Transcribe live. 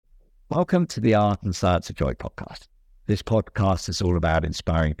Welcome to the Art and Science of Joy podcast. This podcast is all about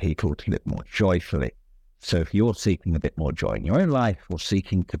inspiring people to live more joyfully. So if you're seeking a bit more joy in your own life or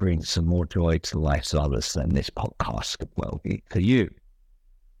seeking to bring some more joy to the lives of others, then this podcast could well be for you.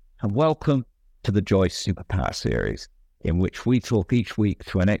 And welcome to the Joy Superpower series, in which we talk each week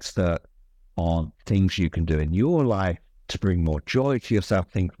to an expert on things you can do in your life to bring more joy to yourself,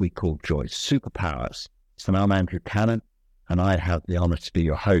 things we call Joy Superpowers. So I'm Andrew Cannon, and I have the honor to be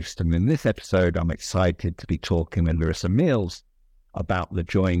your host. And in this episode, I'm excited to be talking with Larissa Mills about the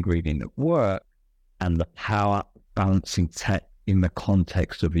joy ingredient at work and the power of balancing tech in the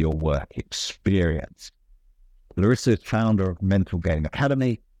context of your work experience. Larissa is founder of Mental Game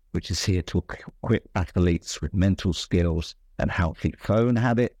Academy, which is here to equip athletes with mental skills and healthy phone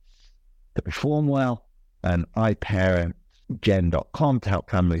habits to perform well, and iParentGen.com to help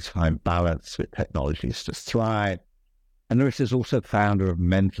families find balance with technologies to thrive. And Larissa is also founder of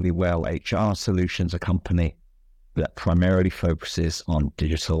Mentally Well HR Solutions, a company that primarily focuses on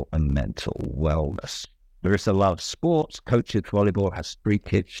digital and mental wellness. Larissa loves sports, coaches volleyball, has 3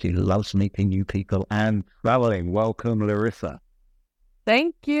 kids. She loves meeting new people and traveling. Welcome, Larissa.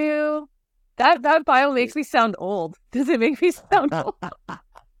 Thank you. That bio makes me sound old. Does it make me sound old?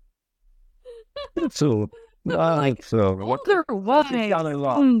 That's all. Older wise. You've done a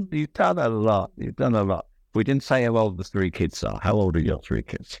lot. You've done a lot. You've done a lot. We didn't say how old the 3 kids are. How old are your 3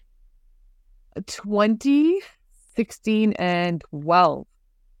 kids? 20, 16, and 12.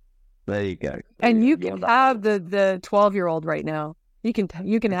 There you go. And you can have the 12-year-old right now. You can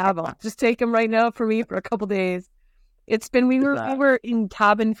have them. Just take them right now for me for a couple days. It's been, we were in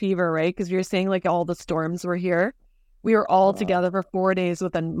cabin fever, right? Because you're saying like all the storms were here. We were all together for 4 days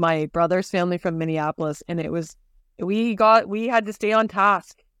with my brother's family from Minneapolis. And it was, we had to stay on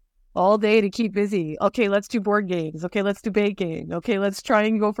task all day to keep busy. Okay, let's do board games. Okay, let's do baking. Okay, let's try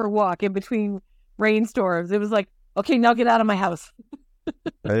and go for a walk in between rainstorms. It was like, okay, now get out of my house.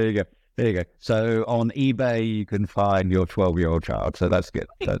 There you go. There you go. So on eBay, you can find your 12-year-old child. So that's good.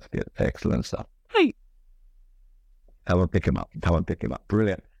 That's good. Excellent stuff. Right. Come and pick him up.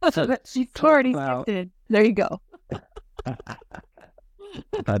 Brilliant. So let's talk about... There you go.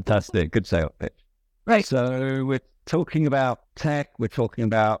 Fantastic. Good sales pitch. Right. So we're talking about tech. We're talking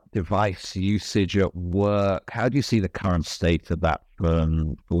about device usage at work. How do you see the current state of that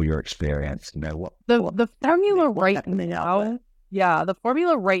from all your experience? You know what the formula right now. Yeah, the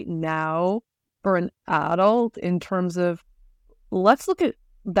formula right now for an adult in terms of, let's look at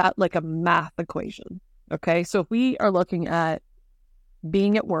that like a math equation. Okay, so if we are looking at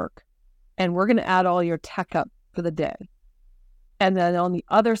being at work and we're going to add all your tech up for the day, and then on the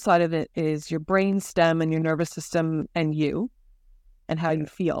other side of it is your brain stem and your nervous system and you and how you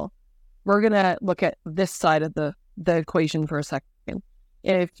feel. We're going to look at this side of the equation for a second.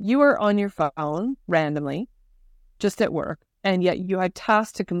 If you are on your phone randomly, just at work, and yet you had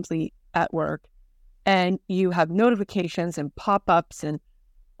tasks to complete at work, and you have notifications and pop-ups and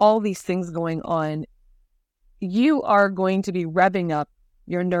all these things going on, you are going to be revving up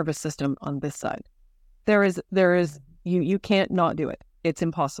your nervous system on this side. There is you can't not do it. It's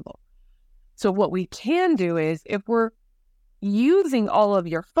impossible. So what we can do is, if we're using all of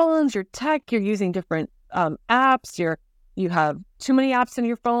your phones, your tech, you're using different apps, you have too many apps on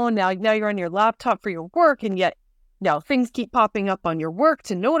your phone, now you're on your laptop for your work, and yet now things keep popping up on your work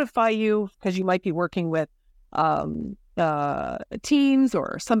to notify you because you might be working with teams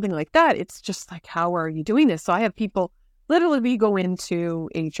or something like that. It's just like, how are you doing this? So I have people, literally we go into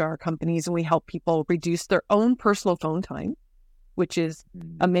HR companies and we help people reduce their own personal phone time, which is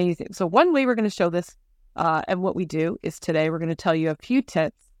amazing. So one way we're going to show this and what we do is today we're going to tell you a few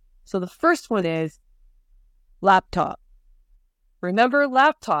tips. So the first one is laptop. Remember,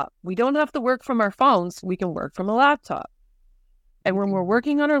 laptop. We don't have to work from our phones. We can work from a laptop. And when we're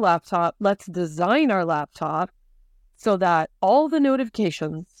working on our laptop, let's design our laptop so that all the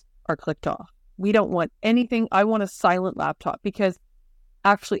notifications are clicked off. We don't want anything. I want a silent laptop, because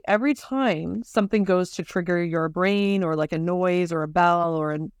actually every time something goes to trigger your brain, or like a noise or a bell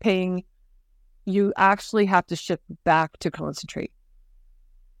or a ping, you actually have to shift back to concentrate.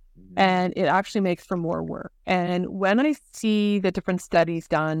 And it actually makes for more work. And when I see the different studies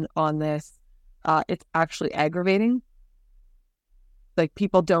done on this, it's actually aggravating. Like,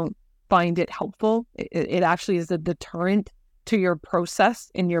 people don't find it helpful. It actually is a deterrent to your process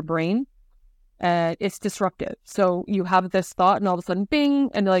in your brain. And it's disruptive. So you have this thought and all of a sudden,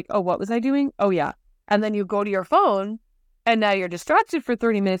 bing, and you're like, oh, what was I doing? Oh, yeah. And then you go to your phone and now you're distracted for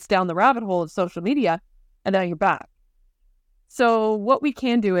 30 minutes down the rabbit hole of social media, and now you're back. So what we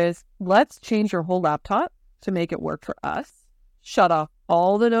can do is, let's change your whole laptop to make it work for us. Shut off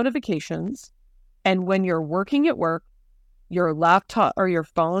all the notifications. And when you're working at work, your laptop or your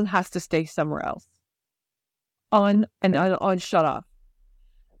phone has to stay somewhere else. On shut off.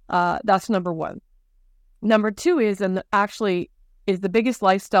 That's number one. Number two is, and actually is the biggest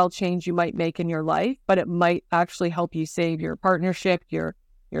lifestyle change you might make in your life, but it might actually help you save your partnership, your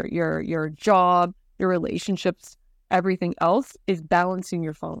job, your relationships, everything else, is balancing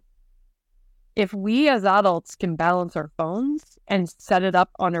your phone. If we as adults can balance our phones and set it up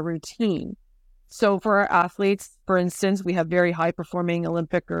on a routine. So for our athletes, for instance, we have very high performing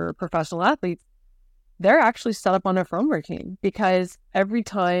Olympic or professional athletes. They're actually set up on their phone routine, because every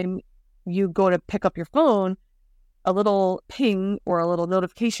time you go to pick up your phone, a little ping or a little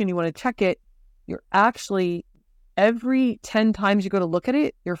notification, you want to check it, you're actually, every 10 times you go to look at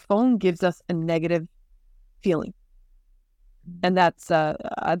it, your phone gives us a negative feeling. And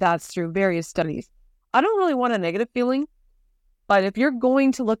that's through various studies. I don't really want a negative feeling, but if you're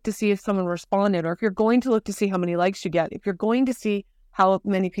going to look to see if someone responded, or if you're going to look to see how many likes you get, if you're going to see how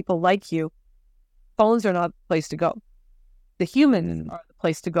many people like you, phones are not the place to go. The humans are the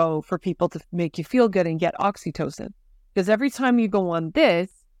place to go for people to make you feel good and get oxytocin. Because every time you go on this,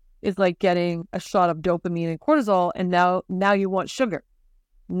 it's like getting a shot of dopamine and cortisol, and now you want sugar.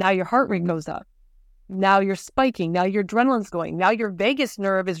 Now your heart rate goes up. Now you're spiking. Now your adrenaline's going. Now your vagus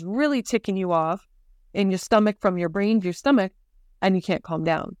nerve is really ticking you off in your stomach, from your brain to your stomach, and you can't calm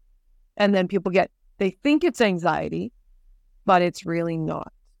down. And then people they think it's anxiety, but it's really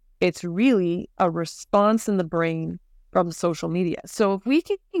not. It's really a response in the brain from social media. So if we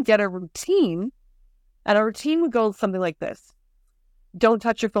can get a routine, and a routine would go something like this. Don't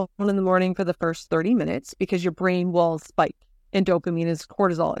touch your phone in the morning for the first 30 minutes, because your brain will spike in dopamine and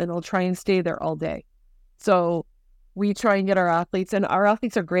cortisol, and it'll try and stay there all day. So we try and get our athletes, and our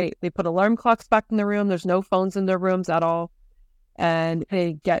athletes are great. They put alarm clocks back in the room. There's no phones in their rooms at all. And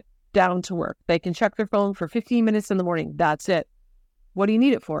they get down to work. They can check their phone for 15 minutes in the morning. That's it. What do you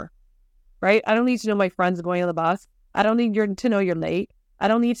need it for? Right? I don't need to know my friends going on the bus. I don't need to know you're late. I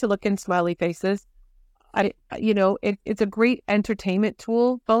don't need to look in smiley faces. It's a great entertainment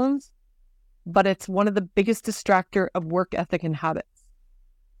tool, phones, but it's one of the biggest distractor of work ethic and habits.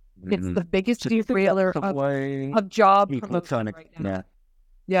 It's the biggest derailer of job promotion right now.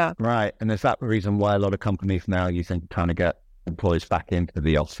 Yeah. Right. And is that the reason why a lot of companies now, you think, trying to get employees back into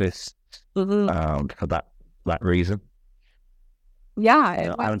the office for that reason?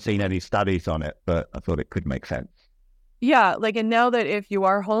 Yeah. I haven't seen any studies on it, but I thought it could make sense. Yeah. And now that if you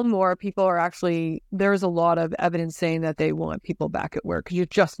are home more, people are actually, there's a lot of evidence saying that they want people back at work because you're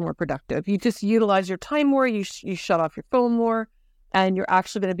just more productive. You just utilize your time more. You shut off your phone more. And you're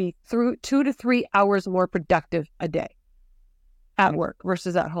actually going to be through 2 to 3 hours more productive a day at work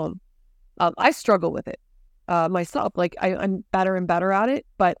versus at home. I struggle with it myself. I'm better and better at it,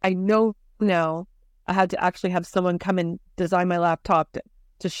 but I know now I had to actually have someone come and design my laptop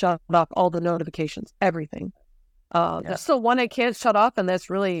to shut off all the notifications, everything. So one I can't shut off, and that's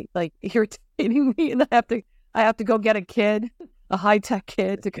really irritating me. And I have to go get a high-tech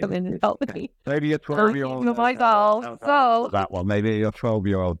kid to come in and help me. Maybe a 12-year-old. So that one. Maybe a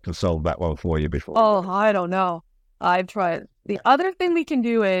 12-year-old to solve that one for you before. Oh, I don't know. I've tried. The other thing we can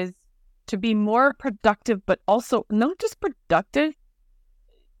do is to be more productive, but also not just productive.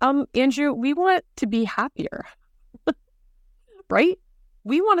 Andrew, we want to be happier, right?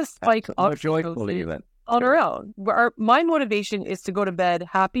 We want to spike up joyful even on our own. My motivation is to go to bed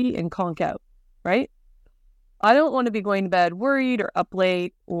happy and conk out, right? I don't want to be going to bed worried or up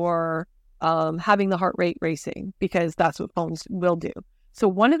late or having the heart rate racing, because that's what phones will do. So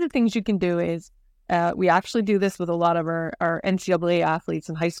one of the things you can do is we actually do this with a lot of our NCAA athletes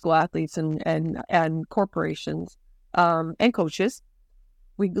and high school athletes and corporations and coaches.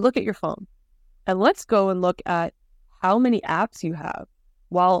 We look at your phone, and let's go and look at how many apps you have.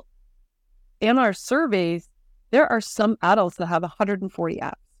 While in our surveys, there are some adults that have 140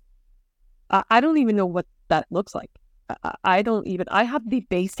 apps. I don't even know what that looks like. I have the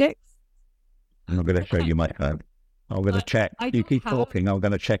basics. I'm going to show you my phone. I'm going to check. You keep talking. I'm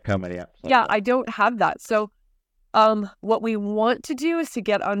going to check how many apps. Yeah, I don't have that. So what we want to do is to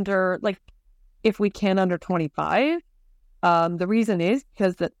get under, if we can, under 25. The reason is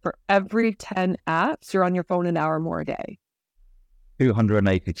because that for every 10 apps, you're on your phone an hour more a day.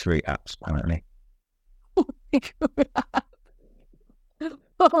 283 apps, apparently. Oh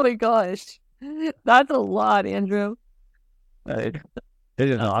my gosh. That's a lot, Andrew. I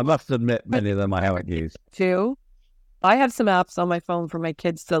must admit, many of them I haven't used. Too. I have some apps on my phone for my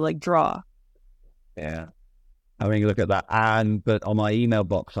kids to draw. Yeah. I mean, look at that. But on my email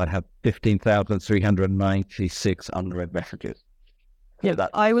box, I have 15,396 unread messages. Yeah,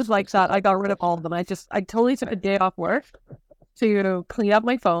 I was like that. I got rid of all of them. I totally took a day off work to clean up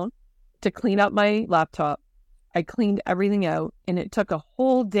my phone, to clean up my laptop. I cleaned everything out, and it took a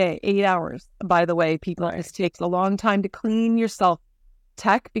whole day, 8 hours. By the way, people, it takes a long time to clean yourself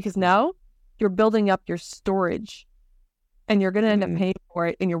tech, because now you're building up your storage, and you're going to end up paying for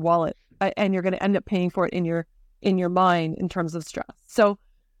it in your wallet, and you're going to end up paying for it in your mind in terms of stress. So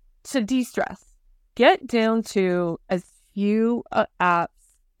to de-stress, get down to as few apps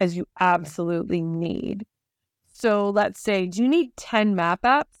as you absolutely need. So let's say, do you need 10 map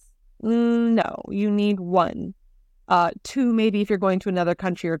apps? No, you need 1. 2, maybe if you're going to another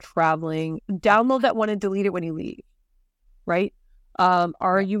country or traveling. Download that one and delete it when you leave, right?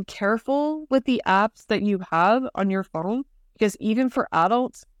 Are you careful with the apps that you have on your phone? Because even for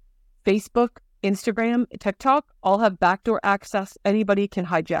adults, Facebook, Instagram, TikTok all have backdoor access. Anybody can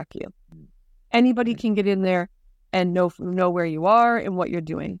hijack you. Anybody can get in there and know where you are and what you're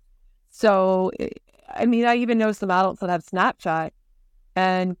doing. So, I mean, I even know some adults that have Snapchat.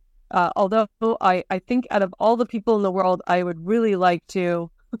 And although I think out of all the people in the world, I would really like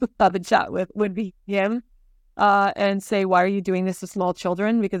to have a chat with would be him and say, why are you doing this to small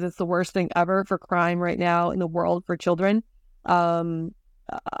children? Because it's the worst thing ever for crime right now in the world for children.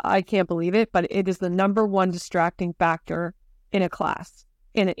 I can't believe it, but it is the number one distracting factor in a class,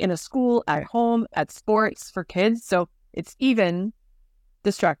 in a school, at home, at sports for kids. So it's even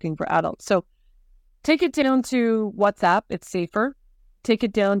distracting for adults. So take it down to WhatsApp. It's safer. Take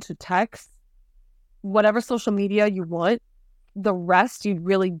it down to text, whatever social media you want. The rest you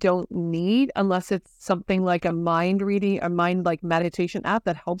really don't need unless it's something like a mind like meditation app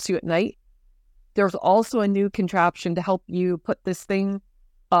that helps you at night. There's also a new contraption to help you put this thing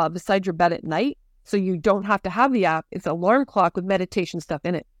beside your bed at night, so you don't have to have the app. It's an alarm clock with meditation stuff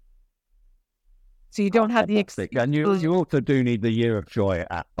in it. So you don't have the... And you also do need the Year of Joy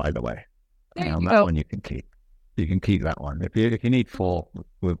app, by the way. That one you can keep. You can keep that one. If you need 4,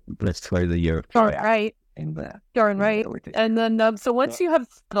 let's throw the Year of Joy app. Right. In there. Darn right. And then, so once you have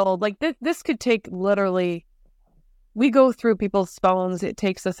settled, like this could take literally, we go through people's phones. It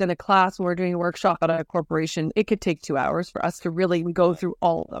takes us in a class when we're doing a workshop at a corporation. It could take 2 hours for us to really go through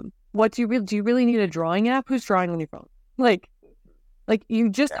all of them. What do you really need a drawing app? Who's drawing on your phone? Like you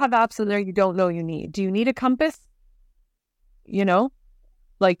just have apps in there you don't know you need. Do you need a compass? You know,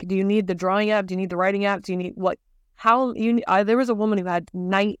 like, do you need the drawing app? Do you need the writing app? Do you need what? There was a woman who had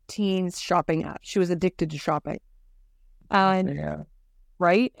 19 shopping apps. She was addicted to shopping.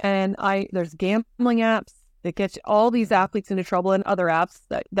 Right? And there's gambling apps that get all these athletes into trouble, and other apps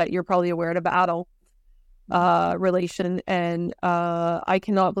that you're probably aware of, adult relation. And I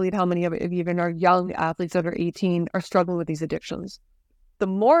cannot believe how many of even our young athletes under 18 are struggling with these addictions. The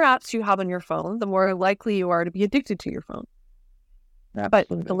more apps you have on your phone, the more likely you are to be addicted to your phone.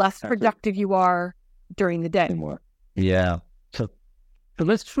 Absolutely. But the less productive you are during the day. Yeah. So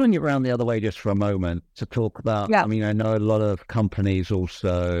let's swing it around the other way just for a moment to talk about, I mean, I know a lot of companies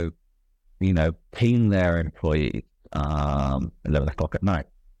also, ping their employees 11 o'clock at night.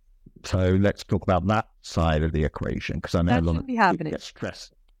 So let's talk about that side of the equation, because I know a lot of people get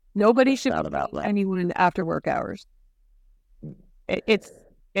stressed. Nobody should be about anyone after work hours.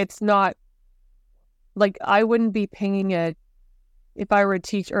 It's not, like, I wouldn't be pinging if I were a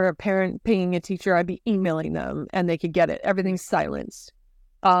teacher or a parent pinging a teacher, I'd be emailing them and they could get it. Everything's silenced.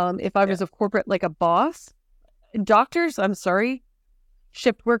 If I was a corporate, like a boss, doctors, I'm sorry,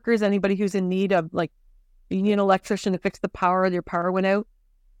 shift workers, anybody who's in need of, like, you need an electrician to fix the power, your power went out.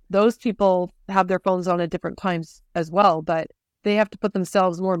 Those people have their phones on at different times as well, but they have to put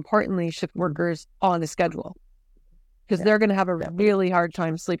themselves, more importantly, shift workers, on a schedule, because they're going to have a really hard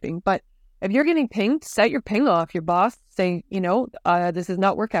time sleeping. But if you're getting pinged, set your ping off. Your boss saying, this is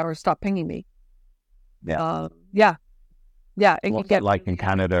not work hours. Stop pinging me. Yeah. What's it like in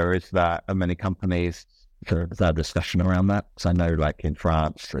Canada? Is that many companies, is there a discussion around that? Because I know, like in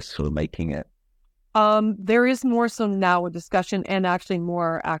France, they're sort of making it. There is more so now a discussion, and actually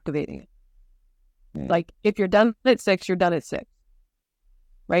more activating it. Yeah. Like, if you're done at 6, you're done at 6.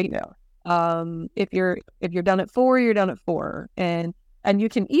 Right? Yeah. If you're done at 4, you're done at 4. And you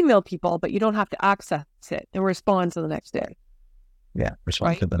can email people, but you don't have to access it and respond to the next day. Yeah,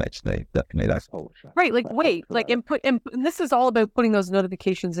 respond to the next day. Definitely, that's right. Like, wait, like, and this is all about putting those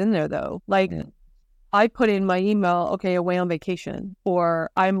notifications in there, though. Like, I put in my email, okay, away on vacation, or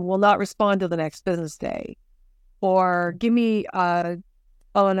I will not respond to the next business day, or give me on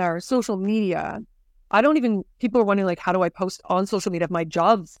our social media. People are wondering, like, how do I post on social media? My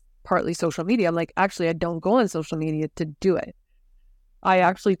job's partly social media. I'm like, actually, I don't go on social media to do it. I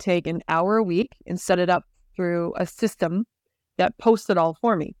actually take an hour a week and set it up through a system that posts it all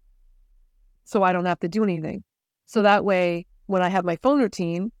for me. So I don't have to do anything. So that way, when I have my phone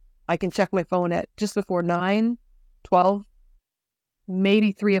routine, I can check my phone at just before 9, 12,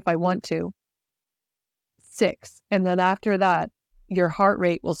 maybe 3 if I want to, 6. And then after that, your heart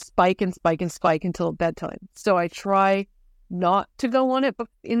rate will spike and spike and spike until bedtime. So I try not to go on it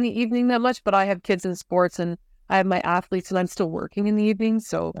in the evening that much, but I have kids in sports and I have my athletes and I'm still working in the evening.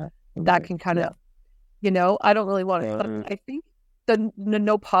 So that can kind of, I don't really want it. But I think the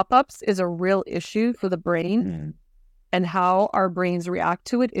no pop-ups is a real issue for the brain, and how our brains react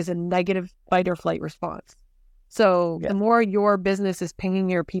to it is a negative fight or flight response. So the more your business is pinging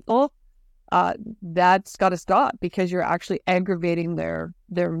your people, that's got to stop, because you're actually aggravating their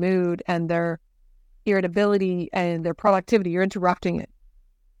mood and their irritability and their productivity. You're interrupting it.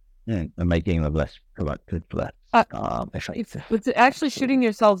 And making them less productive, less effective. It's actually shooting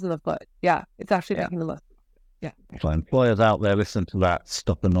yourselves in the foot. Yeah, it's actually making them less. Yeah. So employers out there, listen to that.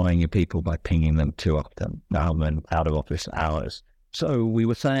 Stop annoying your people by pinging them too often than out of office hours. So we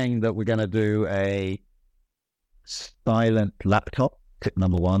were saying that we're going to do a silent laptop, tip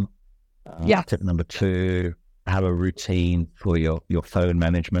number 1. Tip number 2, have a routine for your phone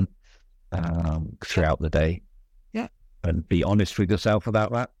management throughout the day. Yeah. And be honest with yourself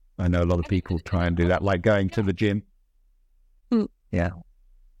about that. I know a lot of people try and do that, like going to the gym. Yeah.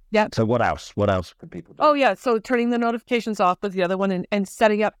 Yeah. So what else? What else can people do? Oh, yeah. So turning the notifications off was the other one, and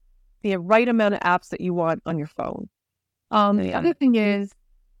setting up the right amount of apps that you want on your phone. The other thing is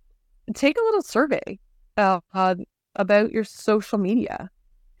take a little survey about your social media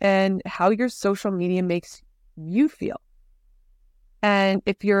and how your social media makes you feel. And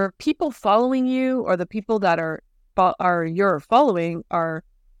if your people following you, or the people that you're following, are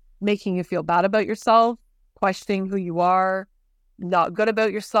making you feel bad about yourself, questioning who you are, not good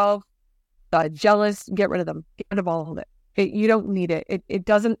about yourself, jealous, get rid of them. Get rid of all of it. You don't need it. It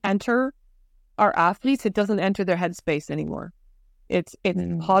doesn't enter our athletes. It doesn't enter their headspace anymore. It's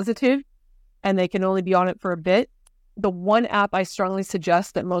positive, and they can only be on it for a bit. The one app I strongly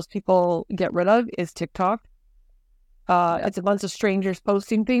suggest that most people get rid of is TikTok. It's a bunch of strangers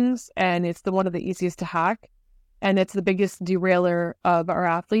posting things, and it's one of the easiest to hack. And it's the biggest derailer of our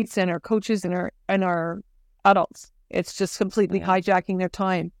athletes and our coaches and our adults. It's just completely hijacking their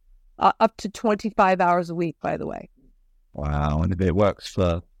time. Up to 25 hours a week, by the way. Wow. And if it works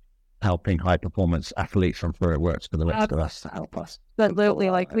for helping high-performance athletes, I'm sure it works for the rest of us to help us.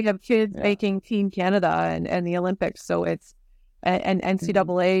 Absolutely. Like, we have kids making Team Canada and the Olympics. So it's, and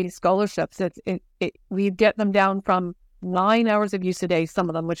NCAA scholarships. We get them down from 9 hours of use a day, some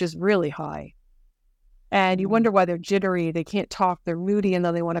of them, which is really high. And you wonder why they're jittery, they can't talk, they're moody, and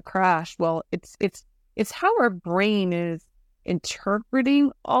then they want to crash. Well, it's how our brain is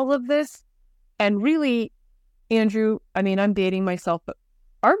interpreting all of this. And really, Andrew, I mean, I'm dating myself, but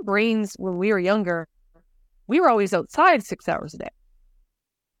our brains, when we were younger, we were always outside 6 hours a day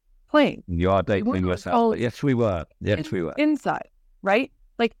playing. You are dating yourself. Yes, we were. Yes, we were. Inside, right?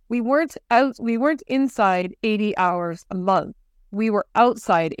 Like, we weren't inside 80 hours a month. We were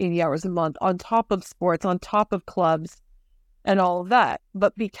outside 80 hours a month, on top of sports, on top of clubs and all of that.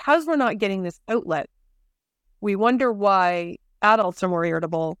 But because we're not getting this outlet, we wonder why adults are more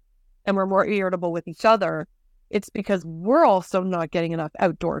irritable, and we're more irritable with each other. It's because we're also not getting enough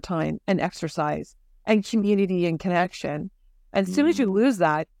outdoor time and exercise and community and connection. And as soon as you lose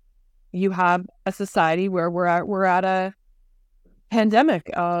that, you have a society where we're at a pandemic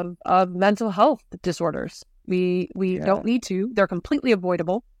of mental health disorders. We don't need to. They're completely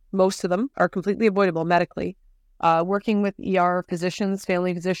avoidable. Most of them are completely avoidable medically. Working with ER physicians,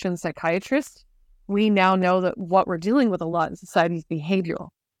 family physicians, psychiatrists, we now know that what we're dealing with a lot in society is behavioral.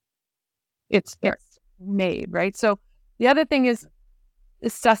 It's made, right? So the other thing is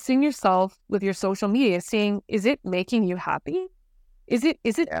assessing yourself with your social media, seeing, is it making you happy? Is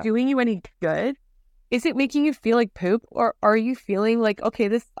it doing you any good? Is it making you feel like poop? Or are you feeling like,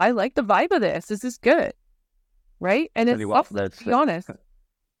 okay, I like the vibe of this. This is good. Right? And it's tough, to be honest.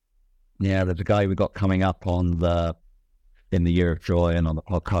 Yeah, there's a guy we got coming up in the Year of Joy and on the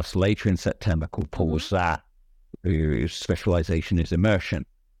podcast later in September called Paul Zatt, whose specialization is immersion.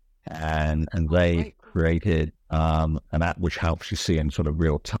 And they created an app which helps you see in sort of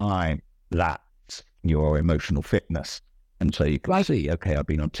real time that's your emotional fitness. And so you can see, okay, I've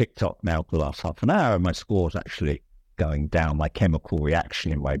been on TikTok now for the last half an hour, and my score's actually going down, my chemical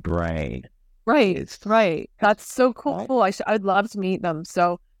reaction in my brain. Right, right. That's so cool. I'd love to meet them.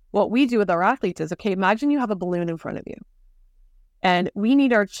 So what we do with our athletes is, okay, imagine you have a balloon in front of you. And we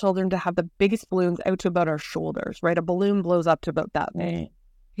need our children to have the biggest balloons out to about our shoulders, right? A balloon blows up to about that big.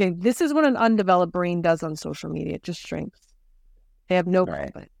 Okay, this is what an undeveloped brain does on social media. It just shrinks. They have no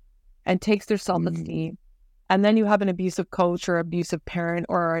confidence and takes their self-esteem. And then you have an abusive coach or abusive parent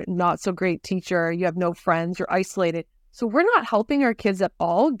or a not so great teacher. You have no friends. You're isolated. So we're not helping our kids at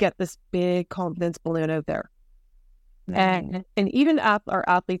all get this big confidence balloon out there. And even our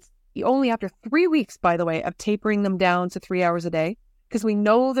athletes, only after 3 weeks, by the way, of tapering them down to 3 hours a day, because we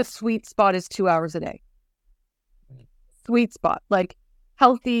know the sweet spot is 2 hours a day. Sweet spot, like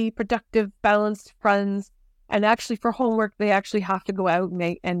healthy, productive, balanced friends. And actually for homework, they actually have to go out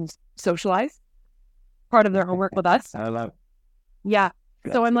and socialize. Part of their homework with us. I love it. Yeah.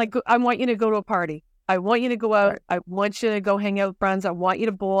 So I'm like, I want you to go to a party. I want you to go out. I want you to go hang out with friends. I want you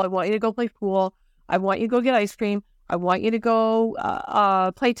to bowl. I want you to go play pool. I want you to go get ice cream. I want you to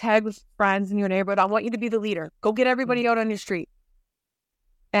go play tag with friends in your neighborhood. I want you to be the leader. Go get everybody out on your street.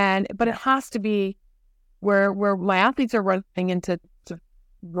 But it has to be where my athletes are running into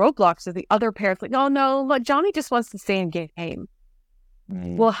roadblocks of the other parents. Like, oh no, look, Johnny just wants to stay in game.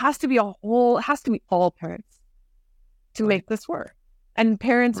 Well, it has to be all parents to make this work. And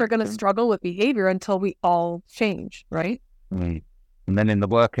parents are going to struggle with behavior until we all change, right? And then in the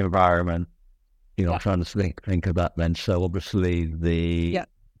work environment, trying to think of that then. So obviously the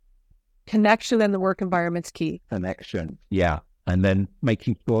connection in the work environment's key. Connection, yeah. And then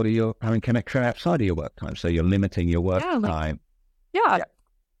making sure that you're having connection outside of your work time. So you're limiting your work time. Yeah,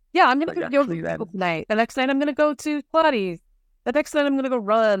 I'm going to go tonight. The next night I'm going to go to Pilates. The next night I'm going to go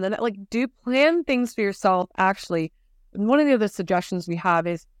run. And do plan things for yourself, actually. And one of the other suggestions we have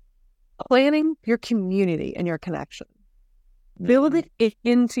is planning your community and your connection. Build it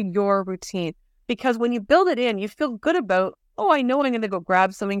into your routine. Because when you build it in, you feel good about, I know I'm going to go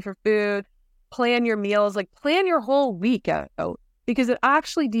grab something for food. Plan your meals, plan your whole week out. Because it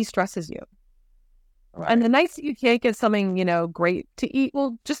actually de-stresses you. Right. And the nights that you can't get something, great to eat,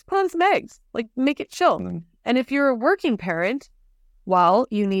 well, just put on some eggs. Make it chill. And if you're a working parent,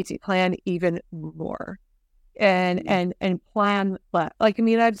 you need to plan even more. And plan.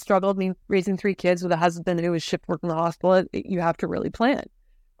 I've struggled raising 3 kids with a husband who was shift work in the hospital. You have to really plan.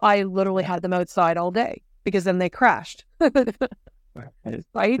 I literally had them outside all day because then they crashed.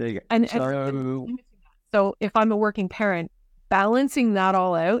 Right? So if I'm a working parent, balancing that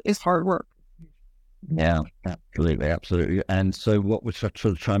all out is hard work. Yeah, absolutely. And so what we're sort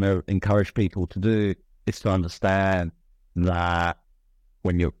of trying to encourage people to do is to understand that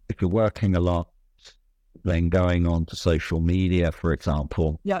if you're working a lot, then going on to social media, for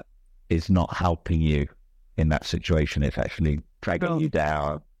example, is not helping you in that situation. It's actually dragging you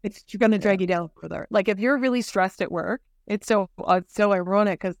down. It's going to drag you down further. If you're really stressed at work, it's so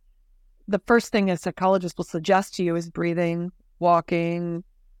ironic because the first thing a psychologist will suggest to you is breathing, walking,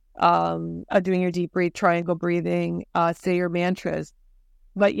 doing your deep breath, triangle breathing, say your mantras,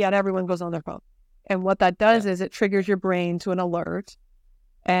 but yet everyone goes on their phone. And what that does is it triggers your brain to an alert.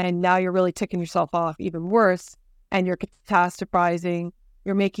 And now you're really ticking yourself off even worse. And you're catastrophizing.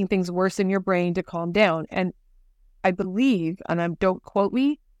 You're making things worse in your brain to calm down. And I believe, and don't quote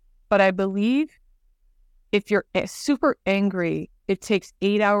me, but I believe if you're super angry, it takes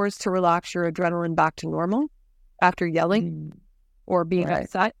 8 hours to relax your adrenaline back to normal after yelling or being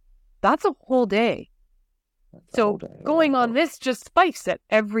upset. That's a whole day. Going on this just spikes it.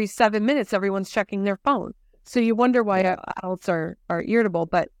 Every 7 minutes, everyone's checking their phone. So you wonder why adults are irritable.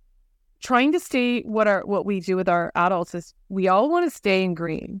 But trying to stay, what we do with our adults is we all want to stay in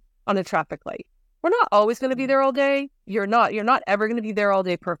green on a traffic light. We're not always going to be there all day. You're not ever going to be there all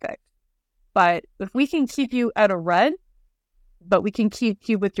day perfect. But if we can keep you out of red, but we can keep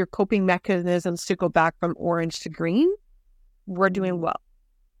you with your coping mechanisms to go back from orange to green, we're doing well.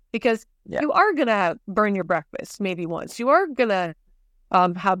 Because you are going to burn your breakfast maybe once. You are going to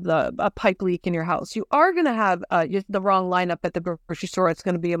have a pipe leak in your house. You are going to have the wrong lineup at the grocery store. It's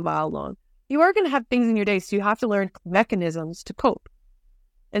going to be a mile long. You are going to have things in your day. So you have to learn mechanisms to cope.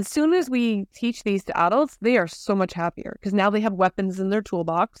 As soon as we teach these to adults, they are so much happier because now they have weapons in their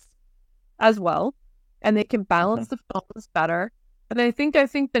toolbox as well, and they can balance the phones better. And I think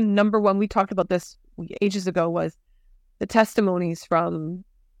the number one, we talked about this ages ago, was the testimonies from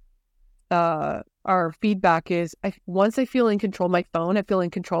our feedback is, once I feel in control of my phone, I feel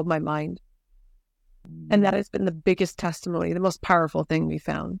in control of my mind. And that has been the biggest testimony, the most powerful thing we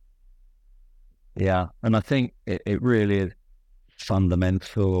found. Yeah, and I think it really is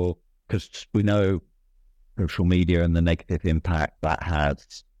fundamental because we know social media and the negative impact that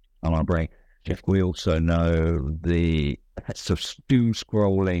has on our brain. We also know the effects of doom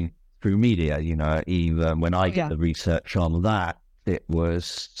scrolling through media. Even when I did the research on that, it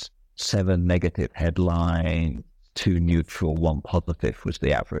was 7 negative headlines, 2 neutral, 1 positive was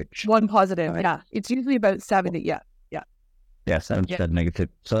the average. 1 positive, right? Yeah. It's usually about 70, yeah. Yeah, 70% negative.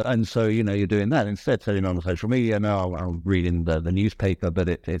 So you're doing that instead, selling on social media. No, I'm reading the newspaper, but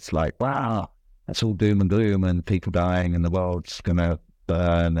it's like, wow, that's all doom and gloom and people dying and the world's going to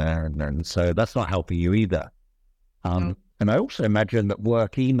burn. And so that's not helping you either. No. And I also imagine that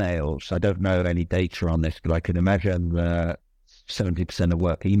work emails, I don't know any data on this, but I can imagine that 70% of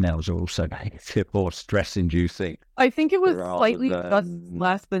work emails are also negative or stress inducing. I think it was slightly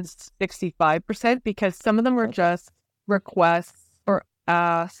less than 65% because some of them were just requests or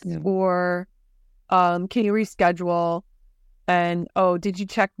asks or can you reschedule, and did you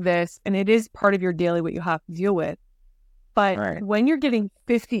check this? And it is part of your daily what you have to deal with. But when you're getting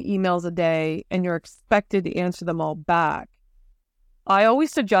 50 emails a day and you're expected to answer them all back, I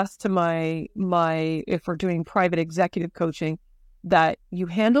always suggest to my if we're doing private executive coaching that you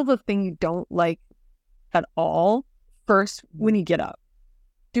handle the thing you don't like at all first when you get up.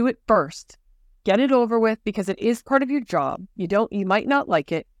 Do it first. Get it over with because it is part of your job. You might not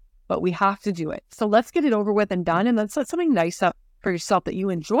like it, but we have to do it. So let's get it over with and done. And then set something nice up for yourself that you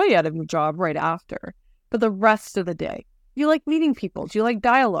enjoy out of your job right after. For the rest of the day, do you like meeting people? Do you like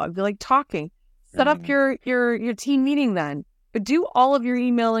dialogue? Do you like talking? Set up your team meeting then. But do all of your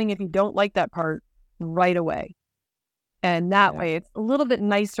emailing if you don't like that part right away. And that way it's a little bit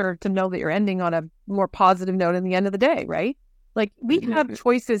nicer to know that you're ending on a more positive note in the end of the day, right? Like we have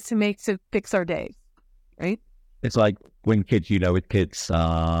choices to make to fix our days, right? It's like when kids, with kids,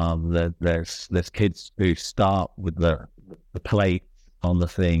 there's kids who start with the plate on the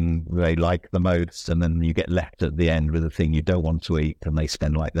thing they like the most, and then you get left at the end with the thing you don't want to eat, and they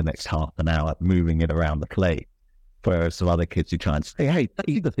spend like the next half an hour moving it around the plate. Whereas some other kids who try and say, hey,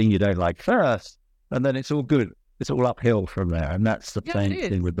 eat the thing you don't like first, and then it's all good. It's all uphill from there. And that's the same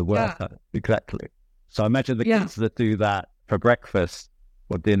thing with the work. Yeah. Exactly. So I imagine the kids that do that for breakfast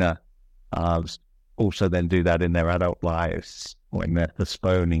or dinner also then do that in their adult lives when they're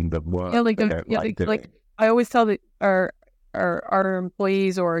postponing the work. Like I always tell our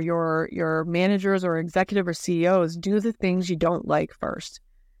employees or your managers or executive or CEOs, do the things you don't like first.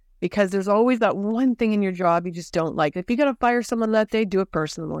 Because there's always that one thing in your job you just don't like. If you got to fire someone that day, do it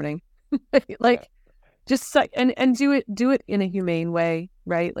first in the morning. Just and do it in a humane way,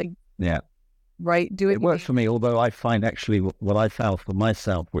 right? Right. Do it. It works for me. Although I find actually what I found for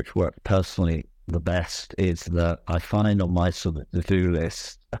myself, which worked personally the best, is that I find on my sort of to-do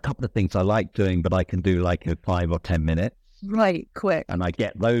list a couple of things I like doing, but I can do like in 5 or 10 minutes. Right. Quick. And I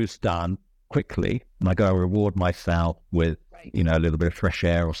get those done quickly, and I go reward myself with a little bit of fresh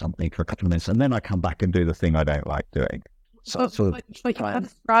air or something for a couple of minutes, and then I come back and do the thing I don't like doing. So but you have a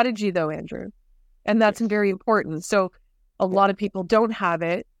strategy though, Andrew, and that's very important. So a lot of people don't have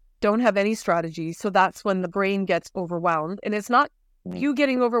any strategy, so that's when the brain gets overwhelmed. And it's not you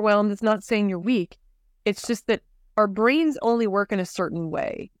getting overwhelmed, it's not saying you're weak, it's just that our brains only work in a certain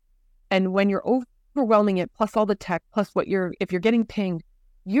way, and when you're overwhelming it, plus all the tech, plus if you're getting pinged,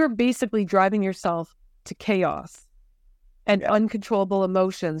 you're basically driving yourself to chaos and uncontrollable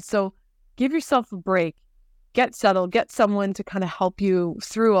emotions. So give yourself a break, get settled, get someone to kind of help you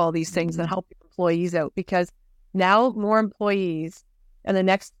through all these things and help your employees out, because now more employees in the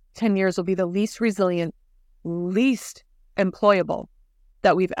next 10 years will be the least resilient, least employable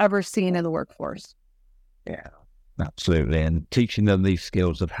that we've ever seen in the workforce. Yeah, absolutely. And teaching them these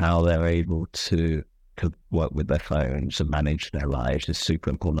skills of how they're able to work with their phones and manage their lives is super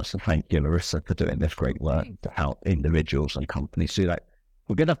important. So thank you, Larissa, for doing this great work to help individuals and companies do that.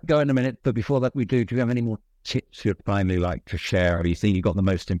 We're going to have to go in a minute, but before that we do you have any more tips you'd finally like to share, or do you think you got the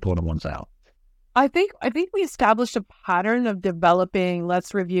most important ones out? I think we established a pattern of developing,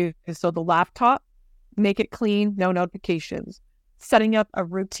 let's review. So the laptop, make it clean, no notifications. Setting up a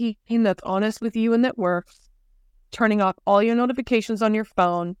routine that's honest with you and that works. Turning off all your notifications on your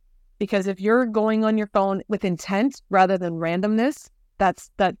phone, because if you're going on your phone with intent rather than randomness,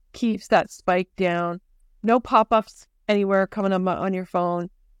 that keeps that spike down. No pop-ups anywhere coming up on your phone.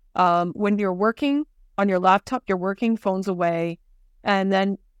 When you're working on your laptop, you're working, phones away. And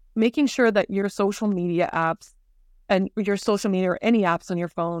then making sure that your social media apps and your social media or any apps on your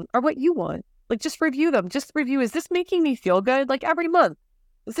phone are what you want. Like, just review them. Just review, is this making me feel good? Like every month.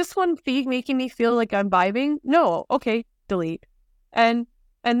 Is this one feed making me feel like I'm vibing? No. Okay, delete. And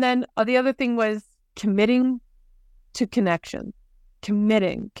then the other thing was committing to connection.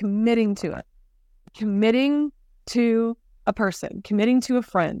 Committing to it. Committing to a person. Committing to a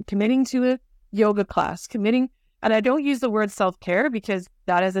friend. Committing to a yoga class. Committing. And I don't use the word self-care because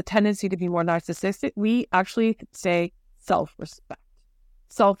that has a tendency to be more narcissistic. We actually say self-respect.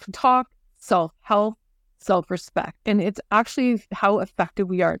 Self-talk, self-help, self-respect. And it's actually how effective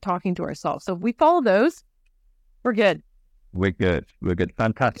we are at talking to ourselves. So if we follow those, we're good. We're good. We're good.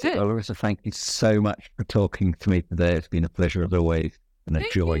 Fantastic. Good. Well, Larissa, thank you so much for talking to me today. It's been a pleasure as always and a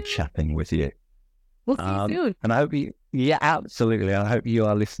joy chatting with you. We'll see you soon. And I hope absolutely. I hope you,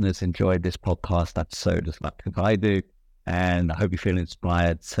 our listeners, enjoyed this podcast episode as much as I do. And I hope you feel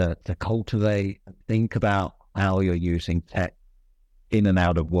inspired to cultivate and think about how you're using tech in and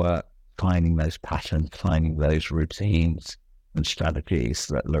out of work, finding those patterns, finding those routines and strategies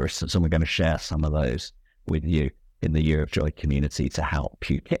that Larissa's, and we're going to share some of those with you in the Year of Joy community to help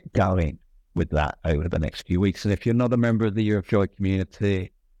you get going with that over the next few weeks. And if you're not a member of the Year of Joy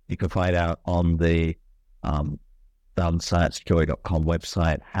community, you can find out on the DoneScienceJoy.com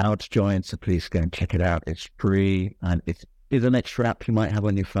website how to join. So please go and check it out. It's free and it is an extra app you might have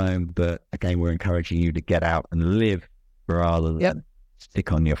on your phone. But again, we're encouraging you to get out and live rather than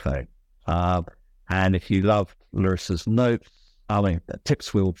stick on your phone. And if you love Larissa's notes,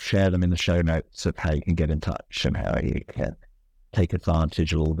 tips, we'll share them in the show notes of how you can get in touch and how you can take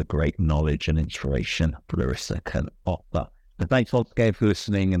advantage of all the great knowledge and inspiration Larissa can offer. So thanks once again for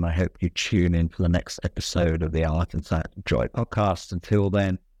listening, and I hope you tune in for the next episode of the Art and Science of Joy podcast. Until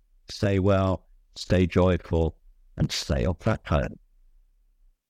then, stay well, stay joyful, and stay on that tone.